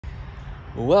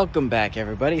Welcome back,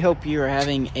 everybody. Hope you are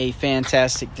having a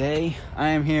fantastic day. I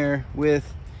am here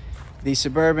with the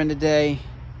Suburban today,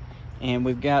 and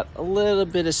we've got a little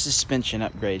bit of suspension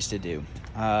upgrades to do.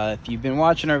 If you've been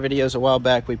watching our videos a while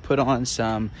back, we put on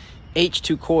some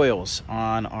H2 coils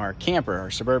on our camper, our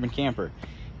Suburban camper.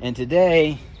 And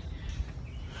today,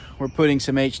 we're putting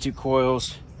some H2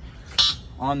 coils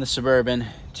on the Suburban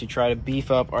to try to beef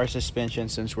up our suspension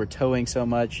since we're towing so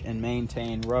much and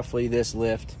maintain roughly this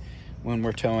lift when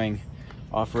we're towing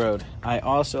off-road. I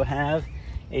also have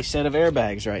a set of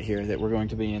airbags right here that we're going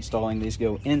to be installing. These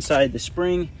go inside the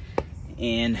spring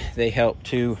and they help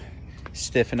to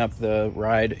stiffen up the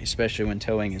ride, especially when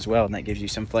towing as well, and that gives you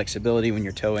some flexibility when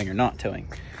you're towing or not towing.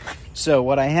 So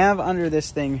what I have under this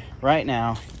thing right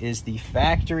now is the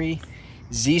factory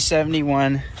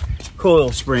Z71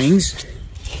 coil springs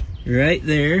right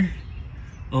there,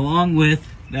 along with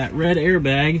that red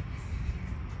airbag.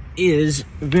 Is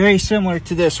very similar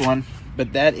to this one,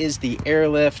 but that is the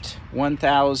Airlift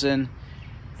 1000.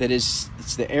 It's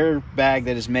the airbag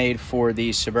that is made for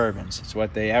these Suburbans. It's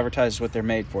what they advertise, what they're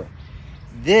made for.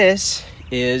 This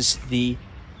is the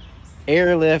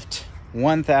Airlift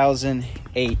 1000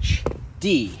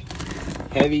 HD,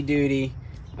 heavy duty,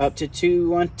 up to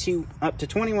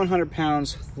 2,100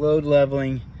 pounds load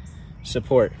leveling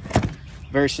support,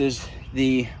 versus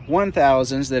the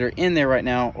 1000s that are in there right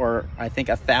now, or I think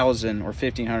 1,000 or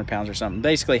 1,500 pounds or something,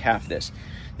 basically half this.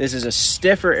 This is a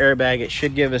stiffer airbag. It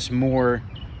should give us more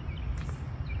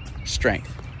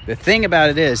strength. The thing about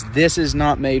it is, this is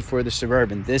not made for the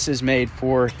Suburban. This is made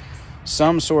for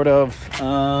some sort of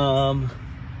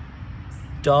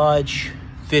Dodge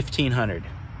 1500.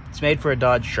 It's made for a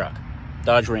Dodge truck,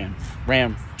 Dodge Ram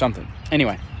something.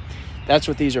 Anyway, that's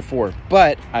what these are for.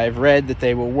 But I've read that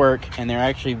they will work, and they're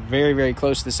actually very, very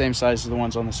close to the same size as the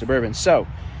ones on the Suburban. So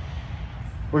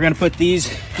we're going to put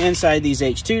these inside these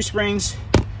H2 springs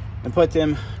and put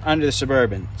them under the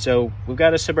Suburban. So we've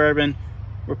got a Suburban.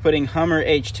 We're putting Hummer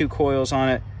H2 coils on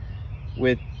it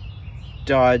with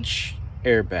Dodge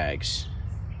airbags.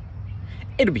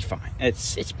 It'll be fine.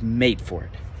 It's made for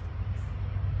it.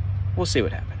 We'll see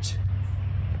what happens.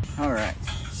 All right,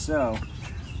 so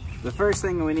the first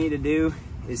thing we need to do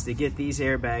is to get these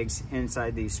airbags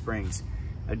inside these springs.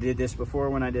 I did this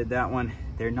before when I did that one.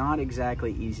 They're not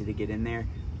exactly easy to get in there,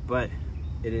 but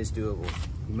it is doable.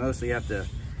 You mostly have to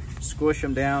squish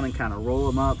them down and kind of roll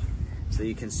them up so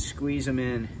you can squeeze them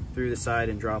in through the side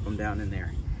and drop them down in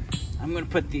there. I'm going to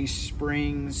put these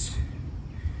springs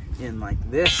in like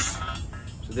this.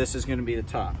 So this is going to be the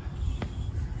top,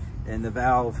 and the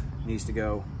valve needs to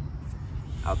go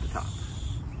out the top.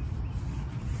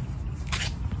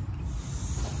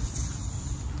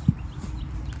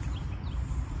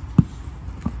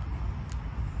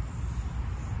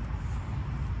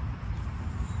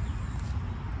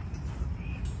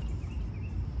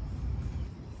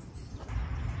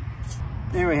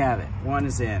 There we have it. One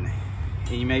is in.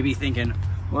 And you may be thinking,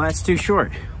 well, that's too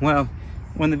short. Well,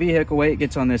 when the vehicle weight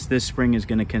gets on this spring is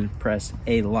going to compress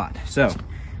a lot. So,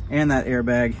 and that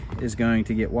airbag is going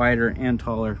to get wider and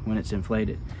taller when it's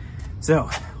inflated. So,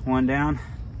 one down,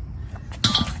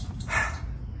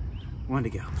 one to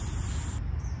go.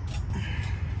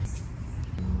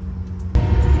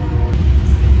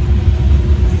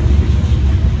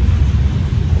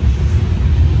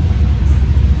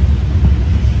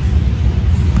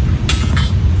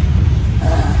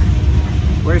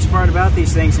 Worst part about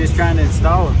these things is trying to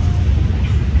install them.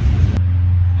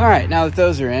 All right, now that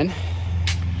those are in,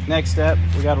 next step,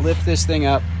 we got to lift this thing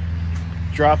up,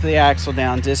 drop the axle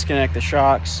down, disconnect the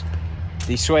shocks,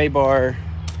 the sway bar,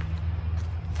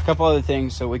 a couple other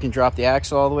things so we can drop the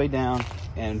axle all the way down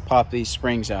and pop these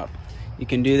springs out. You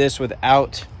can do this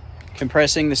without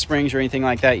compressing the springs or anything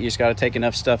like that. You just got to take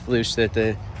enough stuff loose that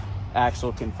the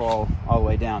axle can fall all the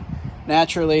way down.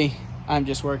 Naturally, I'm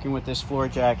just working with this floor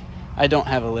jack. I don't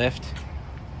have a lift.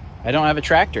 I don't have a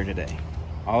tractor today.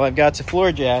 All I've got is a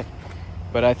floor jack,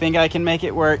 but I think I can make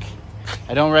it work.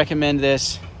 I don't recommend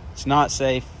this. It's not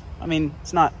safe. I mean,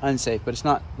 it's not unsafe, but it's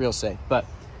not real safe. But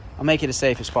I'll make it as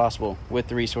safe as possible with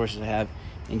the resources I have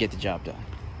and get the job done.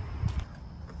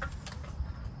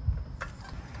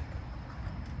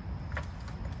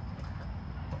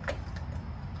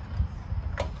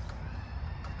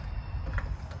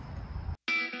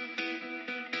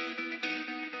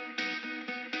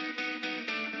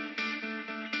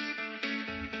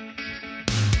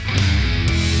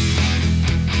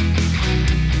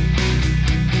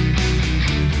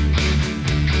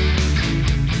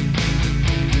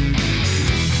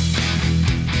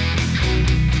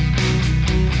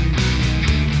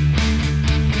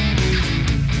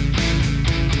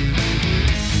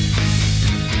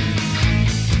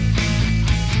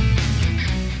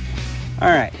 All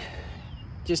right,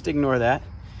 just ignore that.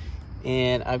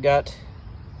 And I've got,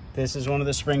 this is one of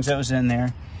the springs that was in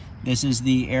there. This is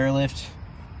the Airlift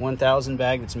 1000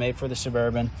 bag that's made for the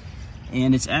Suburban.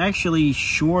 And it's actually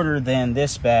shorter than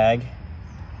this bag.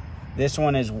 This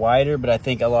one is wider, but I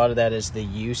think a lot of that is the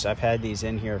use. I've had these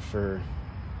in here for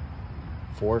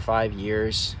 4 or 5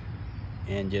 years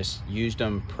and just used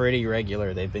them pretty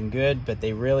regular. They've been good, but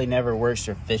they really never were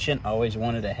sufficient. I always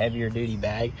wanted a heavier duty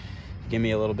bag to give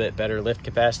me a little bit better lift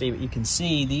capacity. But you can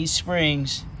see these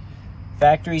springs,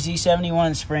 factory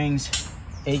Z71 springs,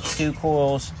 H2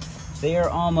 coils, they are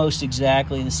almost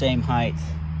exactly the same height.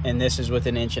 And this is with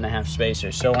an 1.5 inch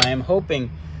spacer. So I am hoping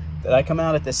that I come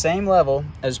out at the same level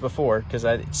as before, because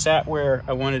I sat where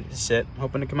I wanted it to sit. I'm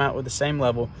hoping to come out with the same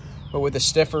level, but with a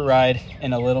stiffer ride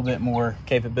and a little bit more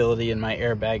capability in my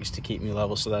airbags to keep me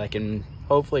level, so that I can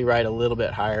hopefully ride a little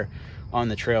bit higher on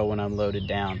the trail when I'm loaded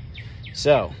down.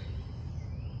 So,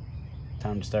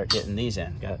 time to start getting these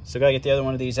in. Still gotta get the other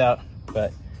one of these out,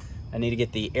 but I need to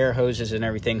get the air hoses and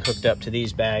everything hooked up to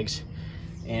these bags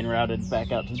and routed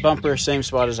back out to the bumper, same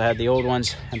spot as I had the old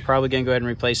ones. I'm probably gonna go ahead and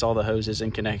replace all the hoses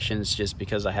and connections just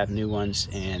because I have new ones.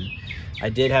 And I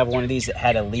did have one of these that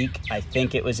had a leak. I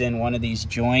think it was in one of these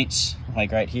joints,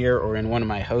 like right here, or in one of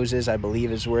my hoses, I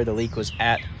believe is where the leak was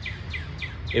at.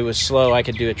 It was slow. I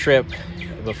could do a trip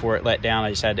before it let down. I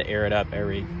just had to air it up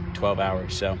every 12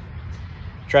 hours. So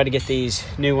try to get these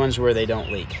new ones where they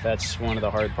don't leak. That's one of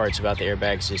the hard parts about the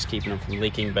airbags, just keeping them from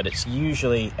leaking, but it's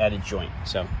usually at a joint.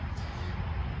 So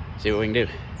see what we can do.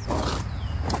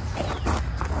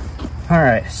 All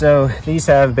right, so these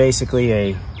have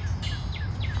basically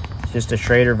just a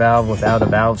Schrader valve without a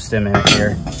valve stem in it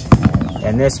here.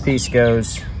 And this piece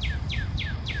goes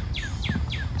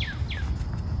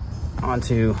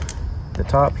onto the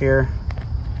top here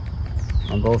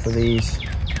on both of these.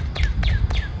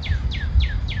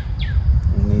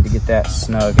 You need to get that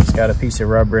snug. It's got a piece of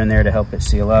rubber in there to help it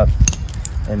seal up.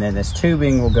 And then this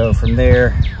tubing will go from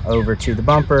there over to the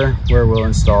bumper, where we'll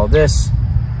install this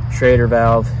Schrader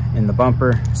valve in the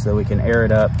bumper so we can air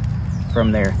it up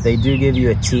from there. They do give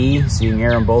you a T, so you can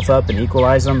air them both up and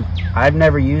equalize them. I've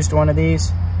never used one of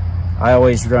these. I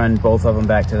always run both of them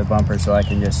back to the bumper so I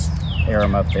can just air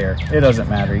them up there. It doesn't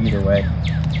matter either way.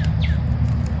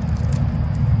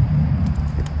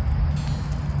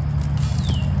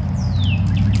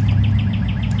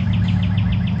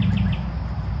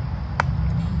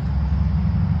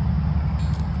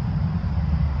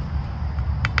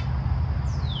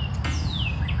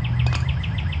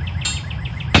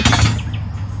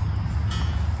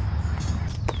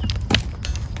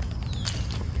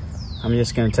 I'm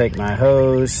just going to take my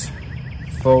hose,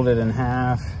 fold it in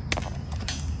half,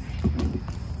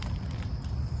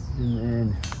 and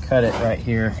then cut it right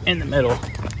here in the middle.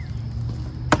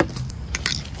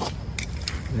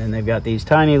 And then they've got these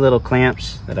tiny little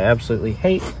clamps that I absolutely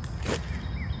hate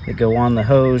that go on the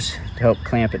hose to help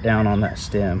clamp it down on that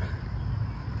stem.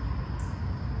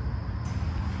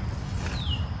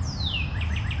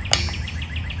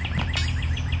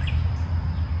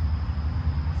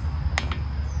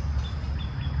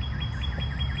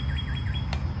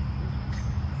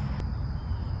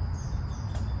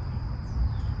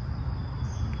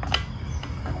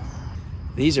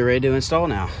 These are ready to install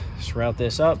now. Just route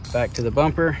this up, back to the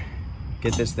bumper,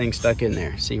 get this thing stuck in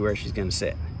there, see where she's gonna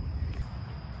sit.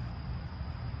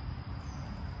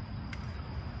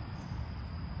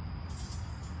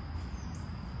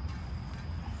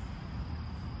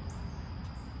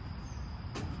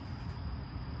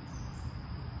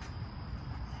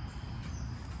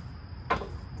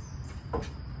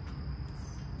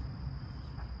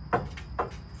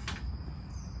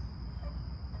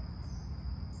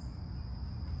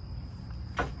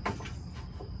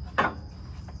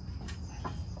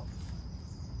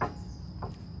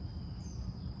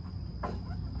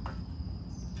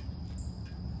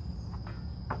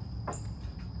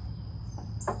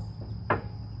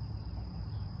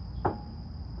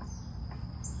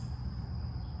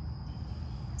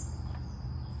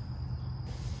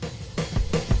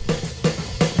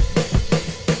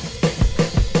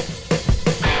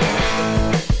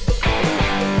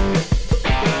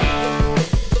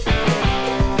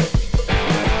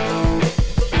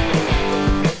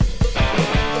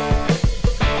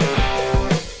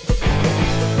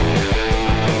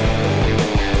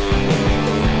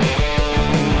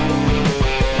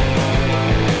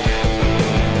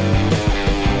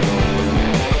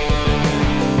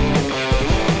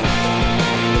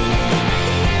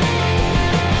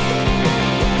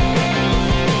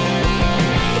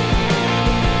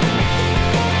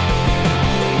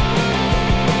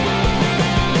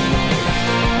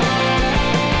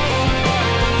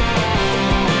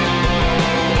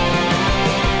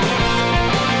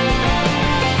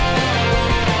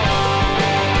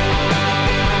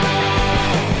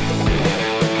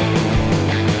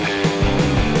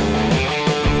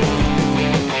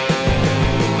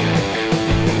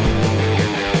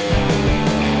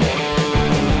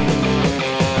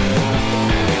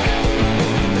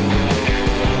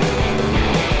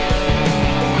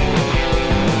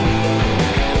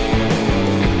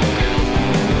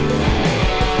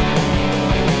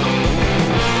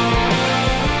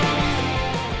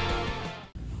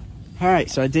 right,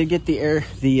 so I did get the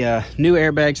new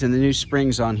airbags and the new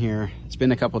springs on here. It's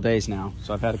been a couple days now,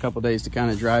 so I've had a couple days to kind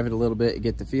of drive it a little bit,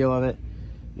 get the feel of it,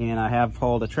 and I have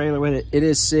hauled a trailer with it. It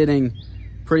is sitting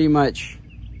pretty much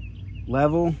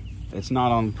level. It's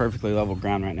not on perfectly level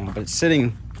ground right now, but it's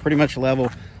sitting pretty much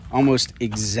level, almost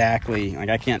exactly. Like,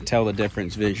 I can't tell the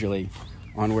difference visually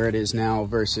on where it is now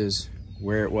versus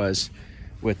where it was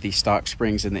with the stock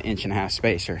springs and the 1.5-inch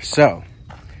spacer. So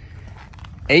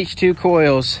H2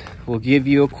 coils will give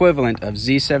you equivalent of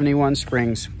Z71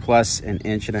 springs plus an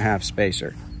 1.5-inch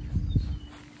spacer.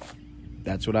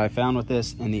 That's what I found with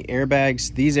this. And the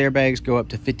airbags, these airbags go up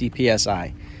to 50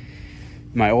 psi.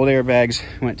 My old airbags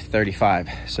went to 35,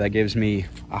 so that gives me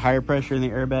a higher pressure in the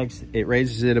airbags. It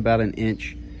raises it about 1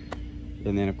 inch,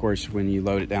 and then of course when you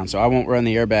load it down. So I won't run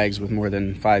the airbags with more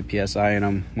than 5 psi in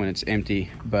them when it's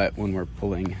empty, but when we're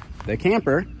pulling the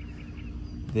camper,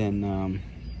 then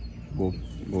we'll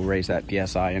raise that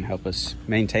psi and help us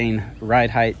maintain ride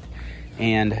height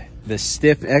and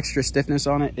the extra stiffness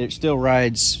on it. It still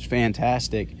rides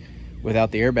fantastic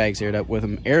without the airbags aired up. With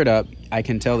them aired up, I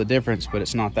can tell the difference, but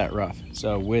it's not that rough.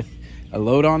 So with a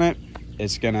load on it,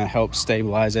 it's gonna help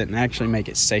stabilize it and actually make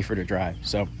it safer to drive.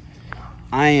 So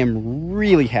I am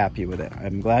really happy with it.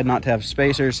 I'm glad not to have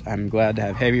spacers. I'm glad to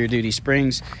have heavier duty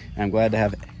springs. And I'm glad to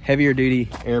have heavier duty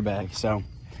airbags. So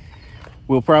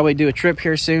we'll probably do a trip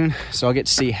here soon, so I'll get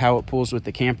to see how it pulls with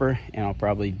the camper, and I'll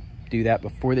probably do that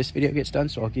before this video gets done.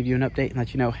 So I'll give you an update and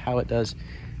let you know how it does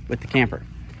with the camper.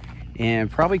 And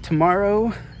probably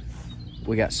tomorrow,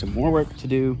 we got some more work to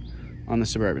do on the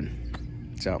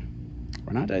Suburban. So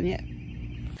we're not done yet.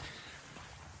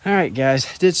 All right,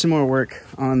 guys, did some more work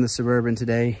on the Suburban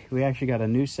today. We actually got a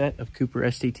new set of Cooper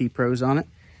STT Pros on it.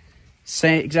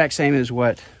 Exact same as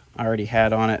what I already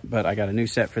had on it, but I got a new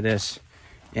set for this.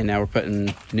 And now we're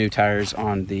putting new tires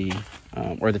on the,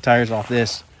 or the tires off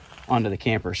this onto the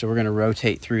camper. So we're gonna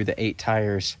rotate through the 8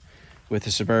 tires with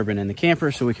the Suburban and the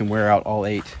camper so we can wear out all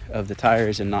 8 of the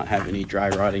tires and not have any dry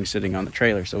rotting sitting on the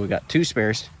trailer. So we got 2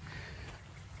 spares,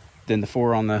 then the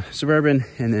 4 on the Suburban,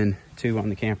 and then 2 on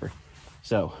the camper.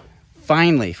 So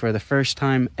finally, for the first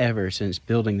time ever since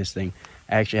building this thing,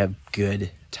 I actually have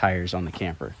good tires on the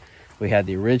camper. We had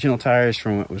the original tires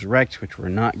from when it was wrecked, which were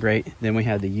not great. Then we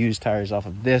had the used tires off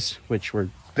of this, which were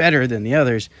better than the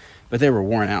others, but they were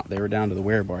worn out. They were down to the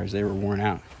wear bars. They were worn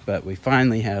out. But we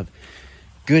finally have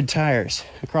good tires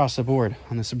across the board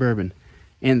on the Suburban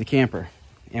and the camper.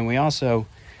 And we also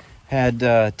had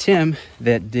Tim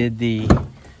that did the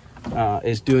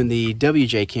is doing the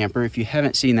WJ camper. If you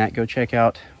haven't seen that, go check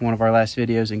out one of our last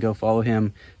videos and go follow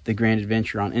him, The Grand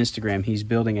Adventure, on Instagram. He's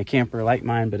building a camper like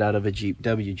mine, but out of a Jeep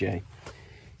WJ.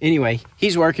 Anyway,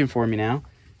 he's working for me now,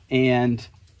 and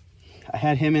I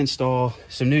had him install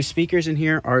some new speakers in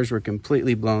here. Ours were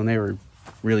completely blown. They were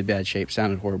really bad shape,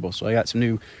 sounded horrible. So I got some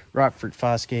new Rockford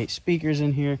Fosgate speakers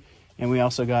in here, and we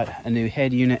also got a new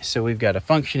head unit. So we've got a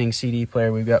functioning CD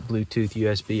player, we've got Bluetooth,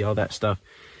 USB, all that stuff.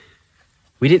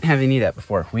 We didn't have any of that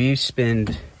before. We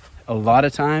spend a lot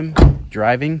of time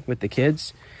driving with the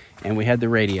kids, and we had the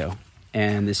radio,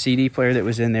 and the CD player that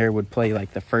was in there would play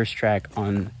like the first track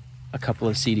on a couple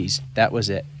of CDs. That was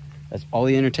it. That's all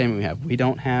the entertainment we have. We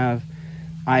don't have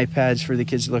iPads for the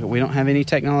kids to look at. We don't have any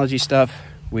technology stuff.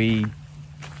 We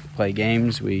play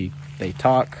games, they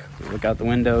talk, we look out the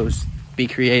windows, be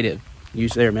creative,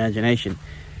 use their imagination.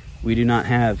 We do not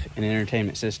have an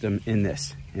entertainment system in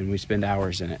this, and we spend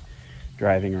hours in it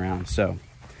driving around. So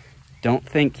don't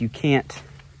think you can't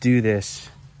do this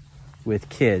with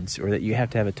kids, or that you have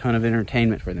to have a ton of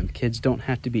entertainment for them. Kids don't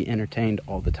have to be entertained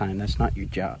all the time. That's not your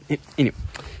job. Anyway,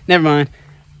 never mind.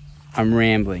 I'm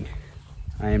rambling.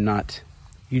 I am not.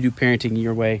 You do parenting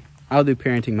your way, I'll do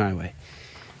parenting my way.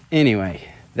 Anyway,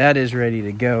 that is ready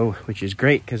to go, which is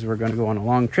great because we're going to go on a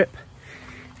long trip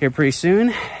here pretty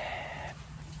soon.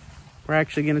 We're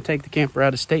actually going to take the camper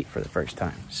out of state for the first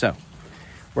time. So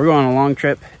we're going on a long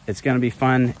trip. It's going to be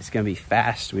fun. It's going to be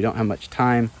fast. We don't have much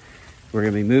time. We're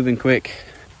going to be moving quick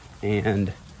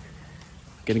and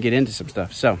going to get into some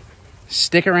stuff. So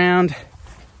stick around.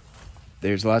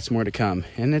 There's lots more to come.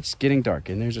 And it's getting dark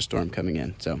and there's a storm coming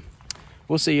in. So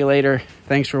we'll see you later.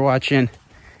 Thanks for watching.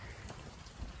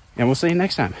 And we'll see you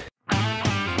next time.